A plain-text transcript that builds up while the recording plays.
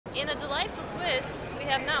In a delightful twist, we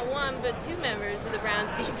have not one but two members of the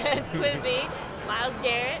Browns defense with me. Myles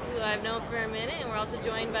Garrett, who I've known for a minute, and we're also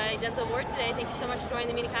joined by Denzel Ward today. Thank you so much for joining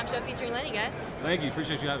the Mina Kimes Show featuring Lenny, guys. Thank you.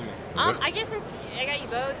 Appreciate you having me. I guess since I got you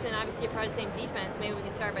both, and obviously you're part of the same defense, maybe we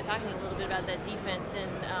can start by talking a little bit about that defense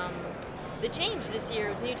and the change this year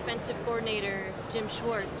with new defensive coordinator Jim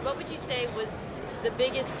Schwartz. What would you say was the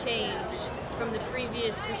biggest change from the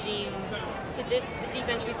previous regime to the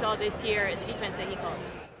defense we saw this year, the defense that he called?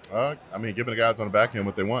 I mean, giving the guys on the back end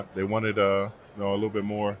what they want. They wanted, a little bit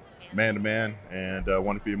more man-to-man and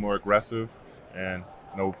wanted to be more aggressive, and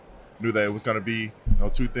knew that it was going to be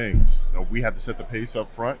two things. We had to set the pace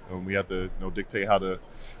up front, and we had to dictate how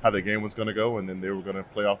the game was going to go, and then they were going to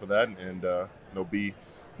play off of that and be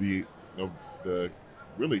the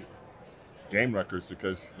really game records,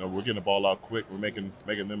 because we're getting the ball out quick. We're making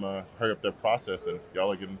them hurry up their process, and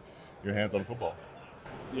y'all are getting your hands on the football.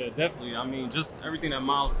 Yeah, definitely. I mean, just everything that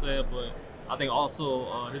Myles said, but I think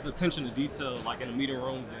also his attention to detail, like in the meeting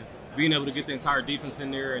rooms, and being able to get the entire defense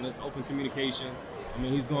in there and his open communication. I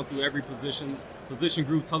mean, he's going through every position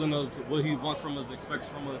group, telling us what he wants from us, expects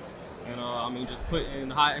from us, and I mean, just putting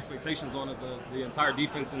high expectations on us, the entire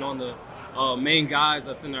defense, and on the main guys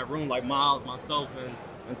that's in that room, like Myles, myself,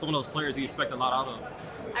 and some of those players he expected a lot out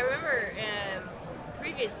of. I remember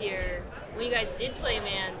previous year when you guys did play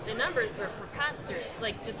man, the numbers were preposterous,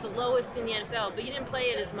 like just the lowest in the NFL, but you didn't play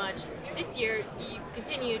it as much. This year, you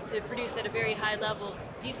continue to produce at a very high level.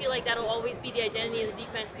 Do you feel like that'll always be the identity of the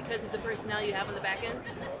defense because of the personnel you have on the back end?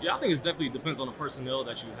 Yeah, I think it definitely depends on the personnel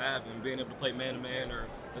that you have and being able to play man-to-man, or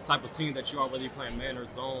the type of team that you are, whether you're playing man or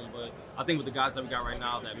zone. But I think with the guys that we got right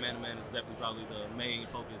now, that man-to-man is definitely probably the main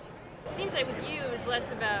focus. It seems like with you, it was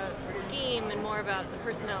less about scheme and more about the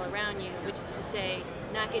personnel around you, which is to say,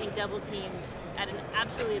 not getting double-teamed at an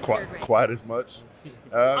absolutely absurd rate. Quite as much.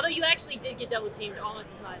 Although you actually did get double-teamed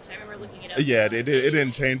almost as much. I remember looking it up. Yeah, it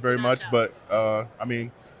didn't change very much, but I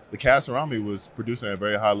mean, the cast around me was producing at a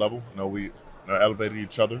very high level. We elevated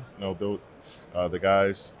each other. The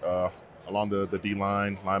guys along the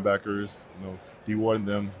D-line, linebackers, D Ward and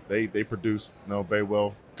them, they produced very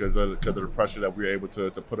well because of the pressure that we were able to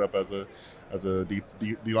put up as a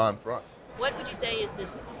D-line front. What would you say is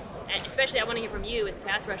this, especially I want to hear from you as a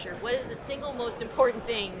pass rusher, what is the single most important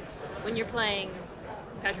thing when you're playing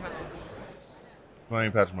Patrick Mahomes?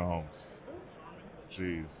 Playing Patrick Mahomes.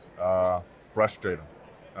 Jeez. Frustrate him.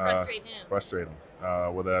 Frustrate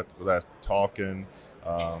him. Whether that's talking,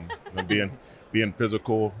 being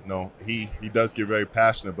physical. He does get very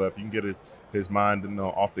passionate, but if you can get his mind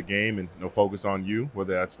off the game and focus on you,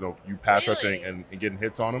 whether that's you pass rushing and getting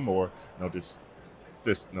hits on him, or just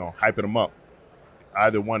hyping him up,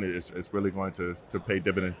 either one is really going to pay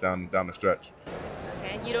dividends down the stretch.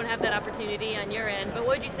 Okay, you don't have that opportunity on your end, but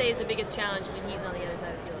what would you say is the biggest challenge when he's on the other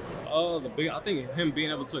side of the field? I think him being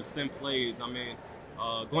able to extend plays. I mean,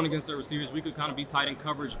 going against the receivers, we could kind of be tight in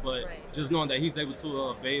coverage, but just knowing that he's able to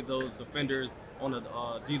evade those defenders on the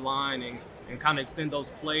D-line and kind of extend those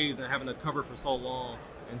plays, and having to cover for so long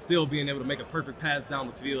and still being able to make a perfect pass down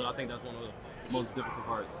the field, I think that's one of the most difficult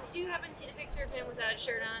parts. Did you happen to see the picture of him without a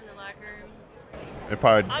shirt on in the locker room?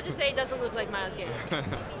 I'll just say it doesn't look like Myles Garrett.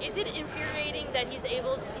 Is it infuriating that he's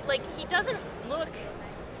able to, he doesn't look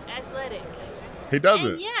athletic? He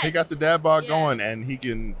doesn't. Yet, he got the dad bod going, and he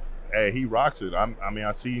can. Hey, he rocks it.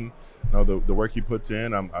 I've seen the work he puts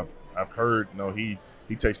in. I've heard he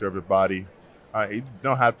takes care of his body. He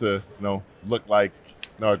don't have to look like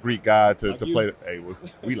a Greek guy to play. Hey,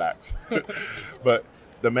 relax. But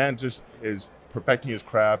the man just is perfecting his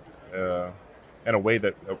craft in a way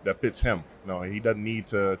that fits him. He doesn't need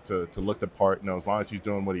to look the part. As long as he's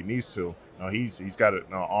doing what he needs to. He's got an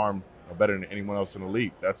arm better than anyone else in the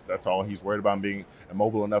league. That's all he's worried about, being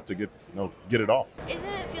immobile enough to get it off. Isn't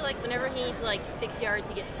it feel like whenever he needs 6 yards,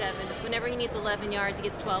 he gets 7. Whenever he needs 11 yards, he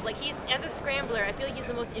gets 12. He, as a scrambler, I feel like he's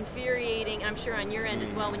the most infuriating. I'm sure on your end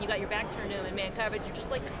as well, when you got your back turned to him in man coverage, you're just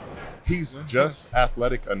like. He's just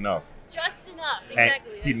athletic enough. Just enough,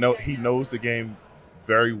 exactly. And he knows the game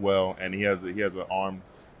very well, and he has an arm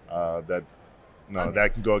that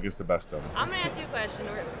can go against the best of them. I'm gonna ask you a question.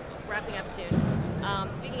 We're wrapping up soon.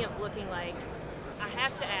 Speaking of looking like, I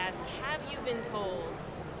have to ask: have you been told,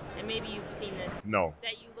 and maybe you've seen this? No.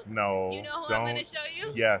 That you look. No. Do you know who I'm gonna show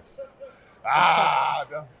you? Yes.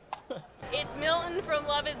 No. It's Milton from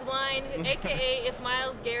Love Is Blind, aka If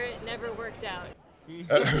Myles Garrett Never Worked Out. You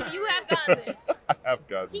have gotten this. I have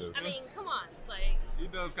gotten this. I mean, come on, He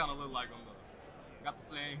does kind of look like him though. Got the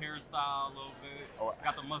same hairstyle a little bit. Oh,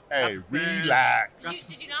 got the mustache. Hey, relax.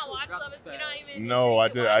 Did you not watch Love Is? You're not even. No, I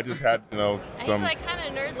did. I just had some. He's kind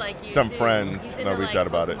of nerd like you. Some too. friends reach out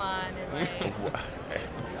about it. And,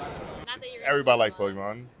 Everybody likes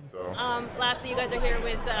Pokemon, so. Lastly, you guys are here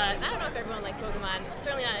with, I don't know if everyone likes Pokemon,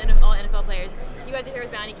 certainly not all NFL players. You guys are here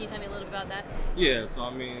with Bounty. Can you tell me a little bit about that? Yeah, so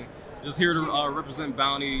I mean, just here to represent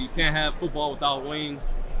Bounty. You can't have football without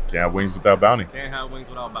wings. Can't have wings without Bounty. Can't have wings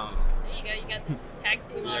without Bounty. There you go. You got the tag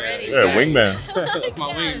team already. Yeah, wingman. That's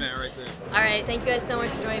my wingman right there. All right. Thank you guys so much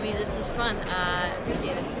for joining me. This was fun.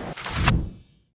 Appreciate it.